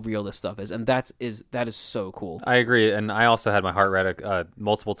 That's how real this stuff is, and that is so cool. I agree, and I also had my heart read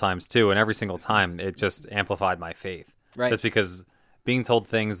multiple times too, and every single time it just amplified my faith. Right. Just because being told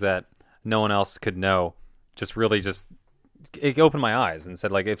things that no one else could know it opened my eyes and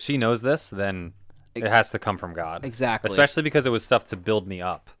said, if she knows this, then it has to come from God. Exactly. Especially because it was stuff to build me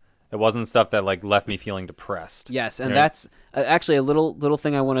up. It wasn't stuff that left me feeling depressed. Yes, and that's actually a little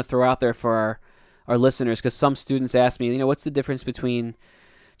thing I want to throw out there for our listeners, because some students ask me, what's the difference between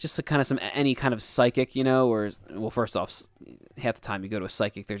just any kind of psychic, or, well, first off, half the time you go to a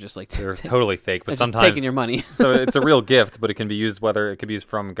psychic, they're just they're totally fake, but sometimes taking your money. So it's a real gift, but it can be used, whether it could be used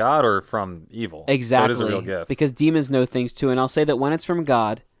from God or from evil. Exactly. So it is a real gift. Because demons know things too, and I'll say that when it's from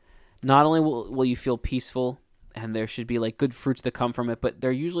God, not only will you feel peaceful, and there should be good fruits that come from it, but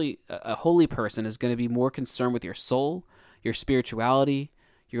they're usually, a holy person is going to be more concerned with your soul, your spirituality,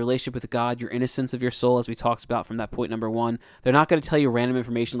 your relationship with God, your innocence of your soul, as we talked about from that point number 1. They're not going to tell you random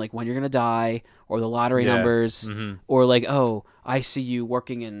information like when you're going to die, or the lottery numbers, or oh, I see you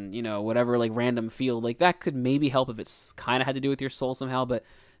working in, whatever, random field. That could maybe help if it's kind of had to do with your soul somehow, but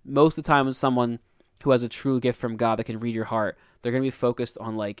most of the time with someone who has a true gift from God that can read your heart, they're going to be focused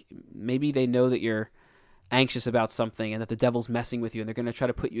on maybe they know that you're anxious about something and that the devil's messing with you, and they're going to try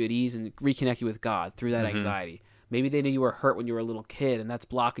to put you at ease and reconnect you with God through that anxiety. Maybe they knew you were hurt when you were a little kid, and that's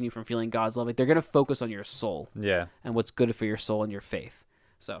blocking you from feeling God's love. They're going to focus on your soul, and what's good for your soul and your faith.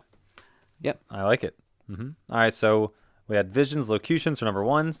 So, yep, I like it. All right, so we had visions, locutions for number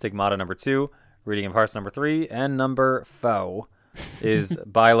 1, stigmata number 2, reading of hearts number 3, and number 4 is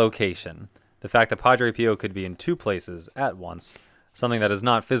bilocation. The fact that Padre Pio could be in 2 places at once, something that is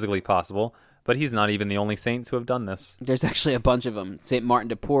not physically possible. But he's not even the only saint to have done this. There's actually a bunch of them. St. Martin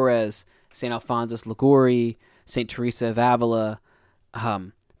de Porres, St. Alphonsus Liguori, St. Teresa of Avila.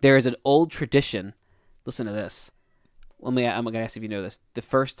 There is an old tradition. Listen to this. I'm going to ask if you know this. The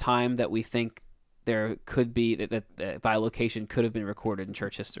first time that we think there could be, that bilocation could have been recorded in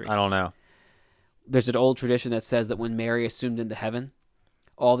church history. I don't know. There's an old tradition that says that when Mary assumed into heaven,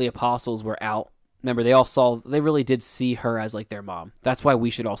 all the apostles were out. Remember, they really did see her as their mom. That's why we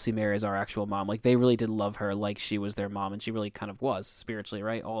should all see Mary as our actual mom. They really did love her like she was their mom, and she really kind of was spiritually,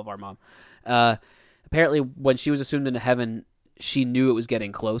 right? All of our mom. Apparently, when she was assumed into heaven, she knew it was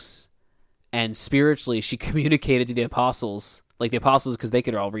getting close, and spiritually, she communicated to the apostles, because they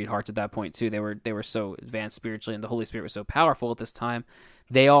could all read hearts at that point too. They were so advanced spiritually, and the Holy Spirit was so powerful at this time.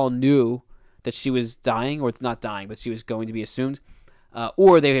 They all knew that she was dying, or not dying, but she was going to be assumed.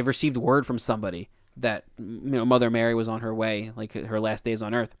 Or they have received word from somebody that Mother Mary was on her way, her last days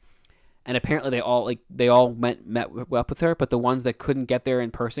on earth. And apparently they all met up with her, but the ones that couldn't get there in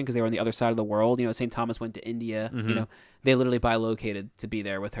person because they were on the other side of the world, St. Thomas went to India, they literally bilocated to be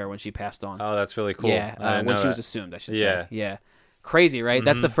there with her when she passed on. Oh, that's really cool. Yeah, when she was assumed, I should say. Yeah. Crazy, right?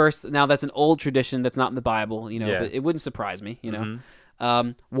 That's the first. Now that's an old tradition that's not in the Bible, but it wouldn't surprise me,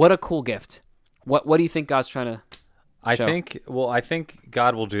 What a cool gift. What do you think God's trying to show? I think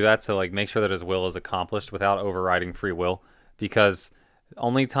God will do that to like make sure that his will is accomplished without overriding free will, because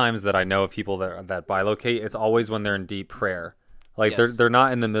only times that I know of people that bilocate, it's always when they're in deep prayer. Like they're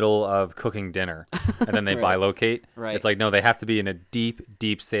not in the middle of cooking dinner and then they Right. bilocate. Right. It's like, no, they have to be in a deep,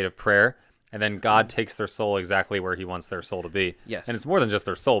 deep state of prayer. And then God takes their soul exactly where he wants their soul to be. Yes. And it's more than just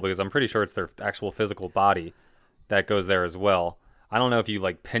their soul, because I'm pretty sure it's their actual physical body that goes there as well. I don't know if you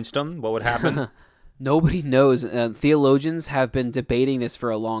like pinched them, what would happen? Nobody knows. Theologians have been debating this for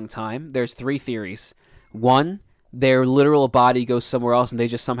a long time. There's 3 theories. One, their literal body goes somewhere else and they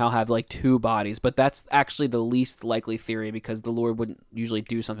just somehow have like 2 bodies. But that's actually the least likely theory, because the Lord wouldn't usually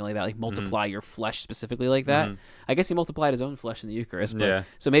do something like that, like multiply your flesh specifically like that. I guess he multiplied his own flesh in the Eucharist, but,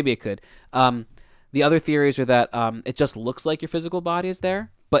 so maybe it could. The other theories are that it just looks like your physical body is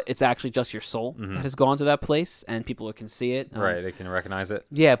there, but it's actually just your soul that has gone to that place and people can see it. Right, they can recognize it.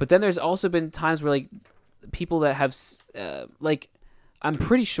 Yeah, but then there's also been times where like people that have I'm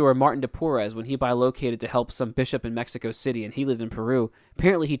pretty sure Martin de Porres, when he bilocated to help some bishop in Mexico City, and he lived in Peru,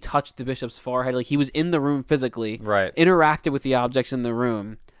 apparently he touched the bishop's forehead. Like, he was in the room physically, right, interacted with the objects in the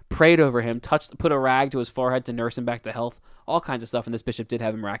room, prayed over him, put a rag to his forehead to nurse him back to health, all kinds of stuff. And this bishop did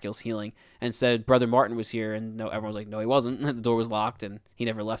have a miraculous healing and said Brother Martin was here. And no, everyone was like, no, he wasn't. The door was locked and he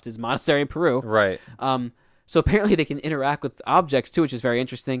never left his monastery in Peru. Right. So apparently they can interact with objects too, which is very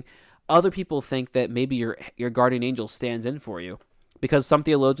interesting. Other people think that maybe your guardian angel stands in for you, because some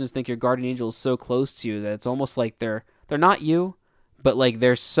theologians think your guardian angel is so close to you that it's almost like they're not you, but like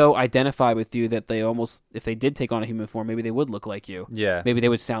they're so identified with you that they almost, if they did take on a human form, maybe they would look like you. Yeah. Maybe they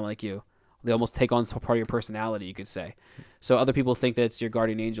would sound like you. They almost take on some part of your personality, you could say. So other people think that it's your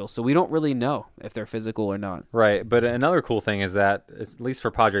guardian angel. So we don't really know if they're physical or not. Right. But another cool thing is that, at least for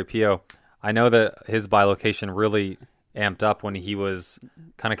Padre Pio, I know that his bilocation really amped up when he was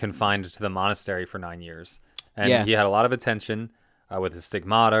kind of confined to the monastery for 9 years. And he had a lot of attention with his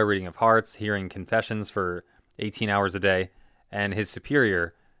stigmata, reading of hearts, hearing confessions for 18 hours a day. And his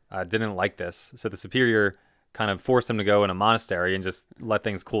superior didn't like this. So the superior kind of forced him to go in a monastery and just let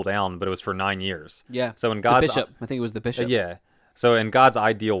things cool down, but it was for 9 years. Yeah. So in God's the bishop, I think it was the bishop. Yeah. So in God's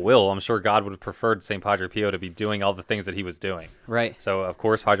ideal will, I'm sure God would have preferred St. Padre Pio to be doing all the things that he was doing. Right. So of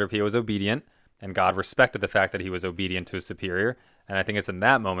course Padre Pio was obedient, and God respected the fact that he was obedient to his superior. And I think it's in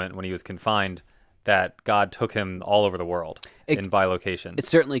that moment when he was confined that God took him all over the world in bilocation. It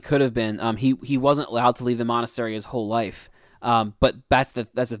certainly could have been. He wasn't allowed to leave the monastery his whole life. But that's the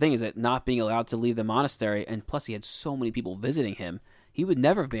thing, is that not being allowed to leave the monastery, and plus he had so many people visiting him, he would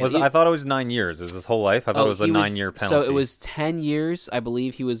never have been. I thought it was 9 years. Is his whole life? I thought it was a 9-year penalty. So it was 10 years, I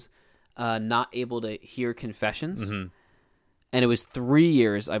believe. He was not able to hear confessions. Mm-hmm. And it was 3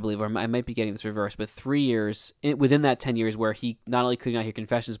 years, I believe, or I might be getting this reversed, but 3 years within that 10 years where he not only could not hear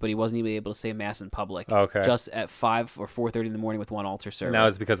confessions, but he wasn't even able to say Mass in public. Okay. Just at 5 or 4:30 in the morning with one altar server. And that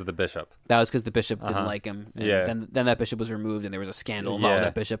was because of the bishop. That was because the bishop didn't like him. And then that bishop was removed, and there was a scandal involved with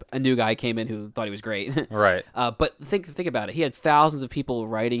that bishop. A new guy came in who thought he was great. Right. But think about it. He had thousands of people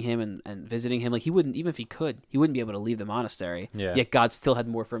writing him and visiting him. Like, he wouldn't, even if he could, he wouldn't be able to leave the monastery. Yeah. Yet God still had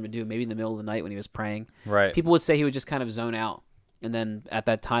more for him to do, maybe in the middle of the night when he was praying. Right. People would say he would just kind of zone out. And then at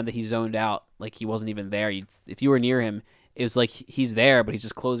that time that he zoned out, like he wasn't even there, if you were near him, it was like he's there, but he's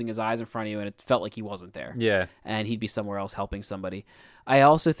just closing his eyes in front of you, and it felt like he wasn't there. Yeah. And he'd be somewhere else helping somebody. I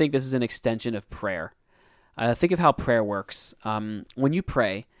also think this is an extension of prayer. Think of how prayer works. When you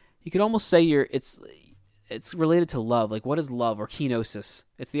pray, you could almost say it's related to love. Like, what is love, or kenosis?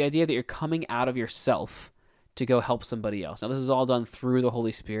 It's the idea that you're coming out of yourself to go help somebody else. Now, this is all done through the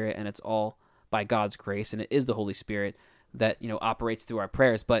Holy Spirit, and it's all by God's grace, and it is the Holy Spirit that operates through our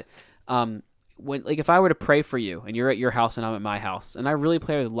prayers. But if I were to pray for you, and you're at your house and I'm at my house, and I really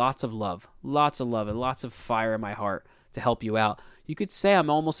pray with lots of love and lots of fire in my heart to help you out, you could say I'm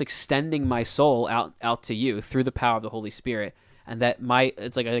almost extending my soul out to you through the power of the Holy Spirit, and that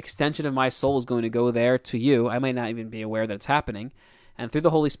it's like an extension of my soul is going to go there to you. I might not even be aware that it's happening, and through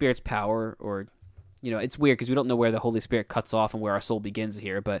the Holy Spirit's power, or it's weird because we don't know where the Holy Spirit cuts off and where our soul begins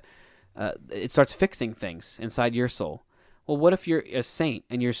here, but it starts fixing things inside your soul. Well, what if you're a saint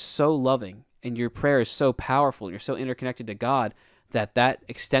and you're so loving and your prayer is so powerful and you're so interconnected to God that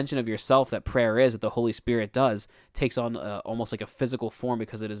extension of yourself that prayer is, that the Holy Spirit does, takes on almost like a physical form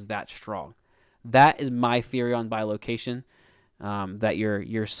because it is that strong. That is my theory on bilocation. that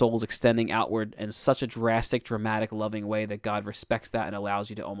your soul's extending outward in such a drastic, dramatic, loving way that God respects that and allows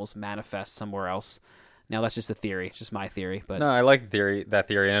you to almost manifest somewhere else. Now, that's just a theory, just my theory. But no, I like that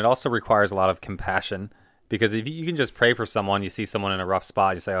theory, and it also requires a lot of compassion, because if you can just pray for someone, you see someone in a rough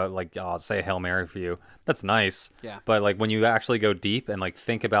spot, you say, I'll say a Hail Mary for you. That's nice. Yeah. But like when you actually go deep and like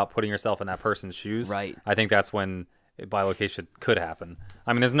think about putting yourself in that person's shoes, right. I think that's when bilocation could happen.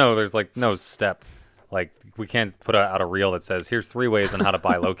 I mean, there's no step. Like, we can't put out a reel that says, here's 3 ways on how to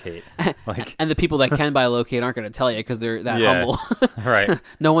bilocate. Like, and the people that can bilocate aren't going to tell you because they're that humble. Right.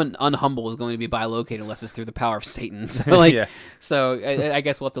 No one unhumble is going to be bilocated unless it's through the power of Satan. So, so I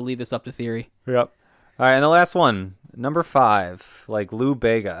guess we'll have to leave this up to theory. Yep. All right, and the last one, number 5, like Lou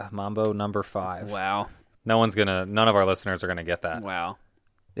Bega, Mambo number 5. Wow. None of our listeners are going to get that. Wow.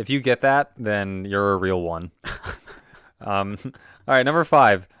 If you get that, then you're a real one. All right, number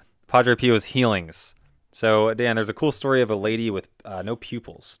 5, Padre Pio's healings. So, Dan, there's a cool story of a lady with no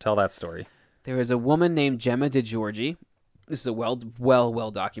pupils. Tell that story. There was a woman named Gemma DeGiorgi. This is a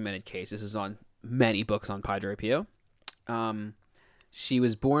well documented case. This is on many books on Padre Pio. She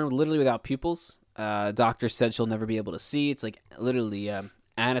was born literally without pupils. Doctors said she'll never be able to see. It's like literally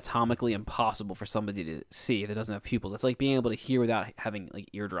anatomically impossible for somebody to see that doesn't have pupils. It's like being able to hear without having like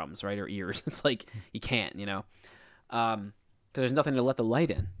eardrums, right, or ears. It's like you can't, because there's nothing to let the light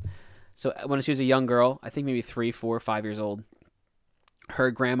in. So when she was a young girl, I think maybe 3, 4, 5 years old, her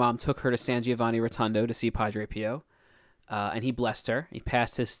grandmom took her to San Giovanni Rotondo to see Padre Pio, and he blessed her. He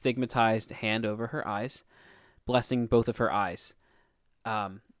passed his stigmatized hand over her eyes, blessing both of her eyes.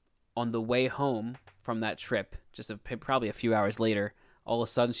 On the way home from that trip, probably a few hours later, all of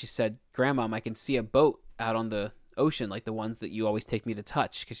a sudden she said, "Grandmom, I can see a boat out on the ocean, like the ones that you always take me to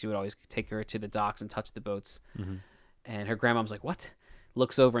touch," because she would always take her to the docks and touch the boats. Mm-hmm. And her grandmom's like, "What?"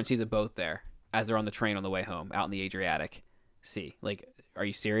 Looks over and sees a boat there as they're on the train on the way home out in the Adriatic Sea. Like, are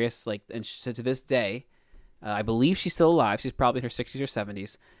you serious? Like, and so to this day, I believe she's still alive. She's probably in her 60s or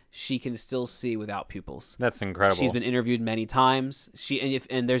 70s. She can still see without pupils. That's incredible. She's been interviewed many times.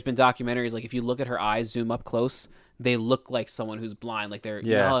 And there's been documentaries, like if you look at her eyes, zoom up close, they look like someone who's blind. Like they're,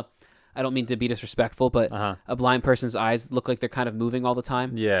 I don't mean to be disrespectful, but a blind person's eyes look like they're kind of moving all the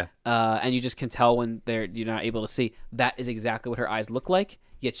time. Yeah. And you just can tell when you're not able to see. That is exactly what her eyes look like,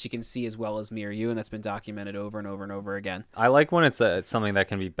 yet she can see as well as me or you, and that's been documented over and over and over again. I like when it's something that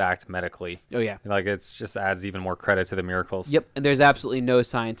can be backed medically. Oh, yeah. Like, it's just adds even more credit to the miracles. Yep, and there's absolutely no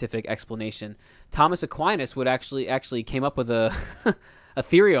scientific explanation. Thomas Aquinas would actually came up with a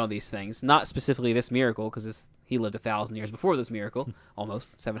theory on these things, not specifically this miracle, because he lived 1,000 years before this miracle,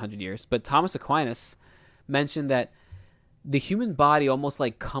 almost 700 years. But Thomas Aquinas mentioned that the human body almost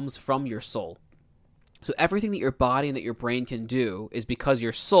like comes from your soul. So everything that your body and that your brain can do is because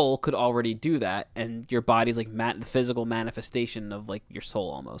your soul could already do that, and your body's like the physical manifestation of like your soul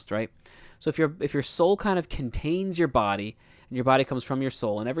almost, right? So if your soul kind of contains your body, and your body comes from your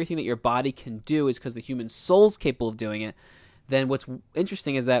soul, and everything that your body can do is because the human soul's capable of doing it, then what's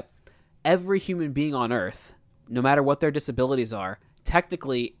interesting is that every human being on earth, no matter what their disabilities are,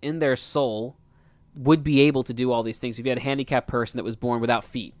 technically in their soul would be able to do all these things. If you had a handicapped person that was born without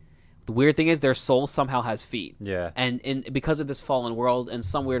feet, the weird thing is their soul somehow has feet. Yeah. And because of this fallen world, in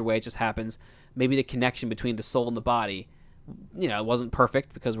some weird way, it just happens, maybe the connection between the soul and the body, it wasn't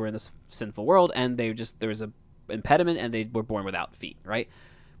perfect because we're in this sinful world, and there was a impediment, and they were born without feet, right?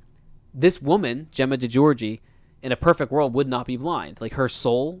 This woman, Gemma DeGiorgi, in a perfect world would not be blind. Like, her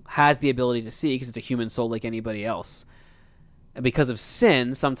soul has the ability to see because it's a human soul like anybody else. And because of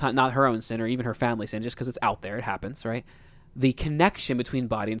sin, sometimes not her own sin or even her family sin, just because it's out there, it happens, right? The connection between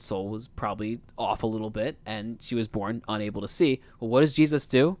body and soul was probably off a little bit, and she was born unable to see. Well, what does Jesus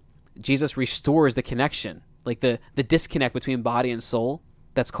do? Jesus restores the connection, like the disconnect between body and soul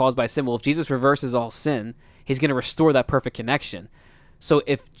that's caused by sin. Well, if Jesus reverses all sin, he's going to restore that perfect connection. So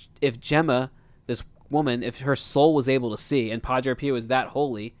if Gemma, this woman, if her soul was able to see, and Padre Pio is that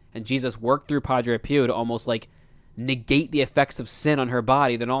holy, and Jesus worked through Padre Pio to almost like negate the effects of sin on her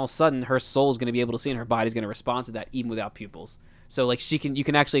body, then all of a sudden her soul is going to be able to see, and her body's going to respond to that even without pupils. So like you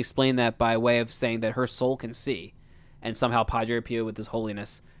can actually explain that by way of saying that her soul can see, and somehow Padre Pio, with his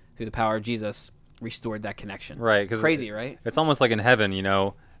holiness through the power of Jesus, restored that connection. Right. Crazy, right? It's almost like in heaven,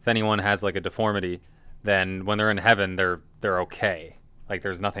 if anyone has like a deformity, then when they're in heaven, they're okay. Like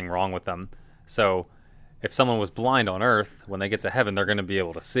there's nothing wrong with them. So if someone was blind on earth, when they get to heaven, they're going to be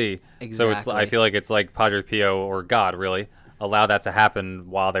able to see. Exactly. So I feel like it's like Padre Pio, or God really, allowed that to happen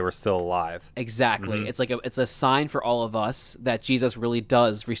while they were still alive. Exactly. Mm-hmm. It's a sign for all of us that Jesus really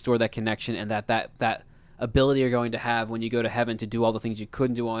does restore that connection, and that ability you're going to have when you go to heaven to do all the things you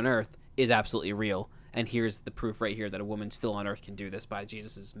couldn't do on earth is absolutely real. and here's the proof right here that a woman still on earth can do this by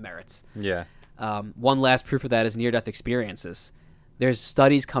Jesus' merits. Yeah. One last proof of that is near-death experiences. There's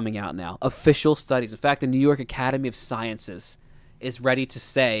studies coming out now, official studies. In fact, the New York Academy of Sciences is ready to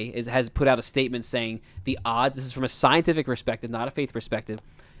say, has put out a statement saying the odds, this is from a scientific perspective, not a faith perspective,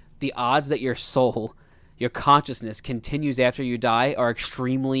 the odds that your soul, your consciousness continues after you die are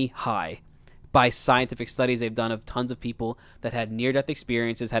extremely high. By scientific studies they've done of tons of people that had near-death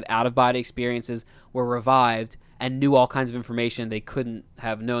experiences, had out-of-body experiences, were revived, and knew all kinds of information they couldn't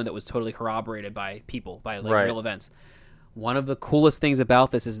have known that was totally corroborated by people, by real events. One of the coolest things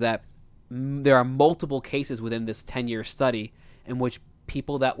about this is that there are multiple cases within this 10-year study in which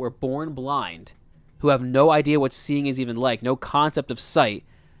people that were born blind, who have no idea what seeing is even like, no concept of sight,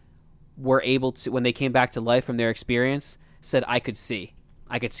 were able to, when they came back to life from their experience, said, I could see.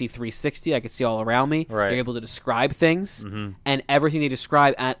 I could see 360. I could see all around me. Right. They're able to describe things, and everything they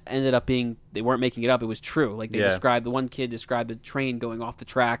described ended up being, they weren't making it up. It was true. Like they described, the one kid described a train going off the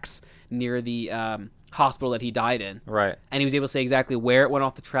tracks near the hospital that he died in. Right. And he was able to say exactly where it went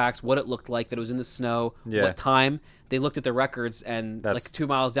off the tracks, what it looked like, that it was in the snow, what time. They looked at the records, and like 2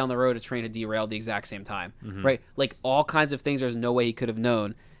 miles down the road, a train had derailed the exact same time. Right? Like all kinds of things there's no way he could have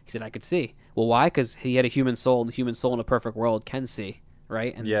known. He said, I could see. Well, why? Because he had a human soul, and the human soul in a perfect world can see.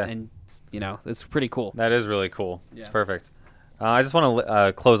 Right? And, and you know, it's pretty cool. That is really cool. Yeah. It's perfect. I just want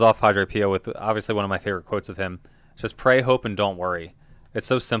to close off Padre Pio with obviously one of my favorite quotes of him. Just pray, hope, and don't worry. It's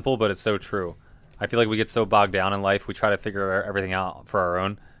so simple, but it's so true. I feel like we get so bogged down in life. We try to figure everything out for our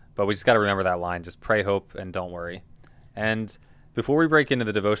own, but we just got to remember that line. Just pray, hope, and don't worry. And before we break into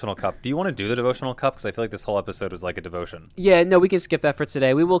the devotional cup, do you want to do the devotional cup? Because I feel like this whole episode was like a devotion. Yeah, no, we can skip that for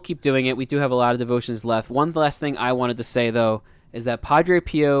today. We will keep doing it. We do have a lot of devotions left. One last thing I wanted to say, though, is that Padre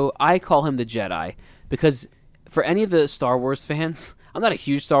Pio, I call him the Jedi, because for any of the Star Wars fans, I'm not a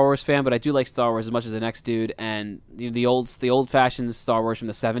huge Star Wars fan, but I do like Star Wars as much as the next dude, and you know, the old-fashioned Star Wars from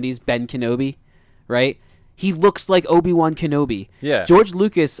the 70s, Ben Kenobi, right? He looks like Obi-Wan Kenobi. Yeah. George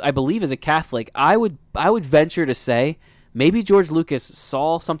Lucas, I believe, is a Catholic. I would venture to say maybe George Lucas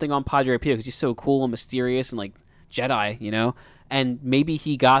saw something on Padre Pio because he's so cool and mysterious and like Jedi, you know, and maybe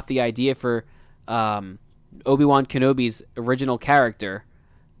he got the idea for Obi-Wan Kenobi's original character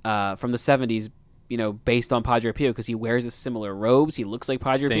from the 70s, you know, based on Padre Pio, because he wears the similar robes. He looks like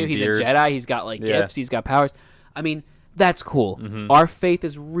Padre Pio. He's beard. A Jedi. He's got like gifts. He's got powers. I mean, that's cool. Our faith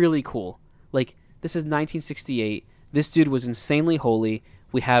is really cool. Like, this is 1968. This dude was insanely holy.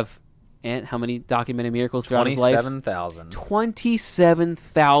 We have, and how many documented miracles throughout his life? 27,000.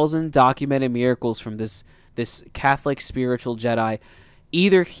 27,000 documented miracles from this Catholic spiritual Jedi.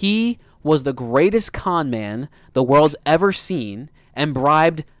 Either he was the greatest con man the world's ever seen and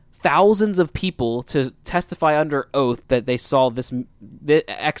bribed thousands of people to testify under oath that they saw this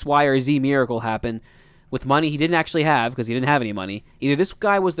X, Y, or Z miracle happen with money he didn't actually have because he didn't have any money. Either this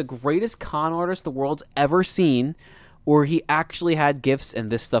guy was the greatest con artist the world's ever seen, or he actually had gifts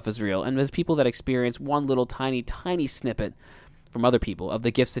and this stuff is real. And there's people that experience one little tiny, tiny snippet from other people of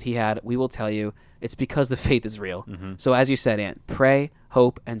the gifts that he had. We will tell you it's because the faith is real. So as you said, Ant, pray,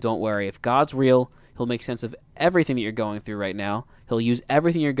 hope, and don't worry. If God's real, he'll make sense of everything that you're going through right now. He'll use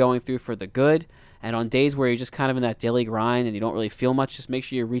everything you're going through for the good. And on days where you're just kind of in that daily grind and you don't really feel much, just make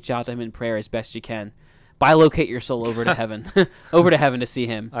sure you reach out to him in prayer as best you can. Bilocate your soul over to heaven, over to heaven to see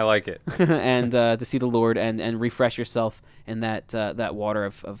him. I like it. And to see the Lord and refresh yourself in that water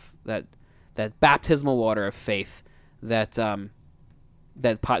of that baptismal water of faith that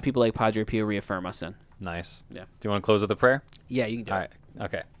people like Padre Pio reaffirm us in. Nice. Yeah. Do you want to close with a prayer? Yeah, you can do it. All right.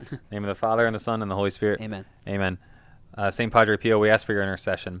 Okay. Name of the Father, and the Son, and the Holy Spirit. Amen. Amen. Saint Padre Pio, we ask for your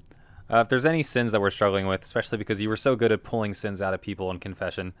intercession. If there's any sins that we're struggling with, especially because you were so good at pulling sins out of people in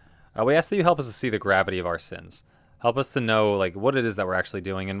confession, we ask that you help us to see the gravity of our sins. Help us to know like what it is that we're actually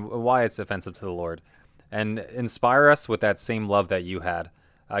doing and why it's offensive to the Lord. And inspire us with that same love that you had.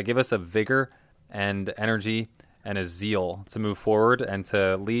 Give us a vigor and energy and a zeal to move forward and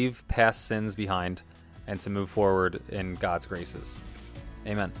to leave past sins behind and to move forward in God's graces.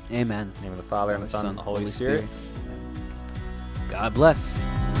 Amen. Amen. In the name of the Father, and the Son, and the Holy Spirit. God bless.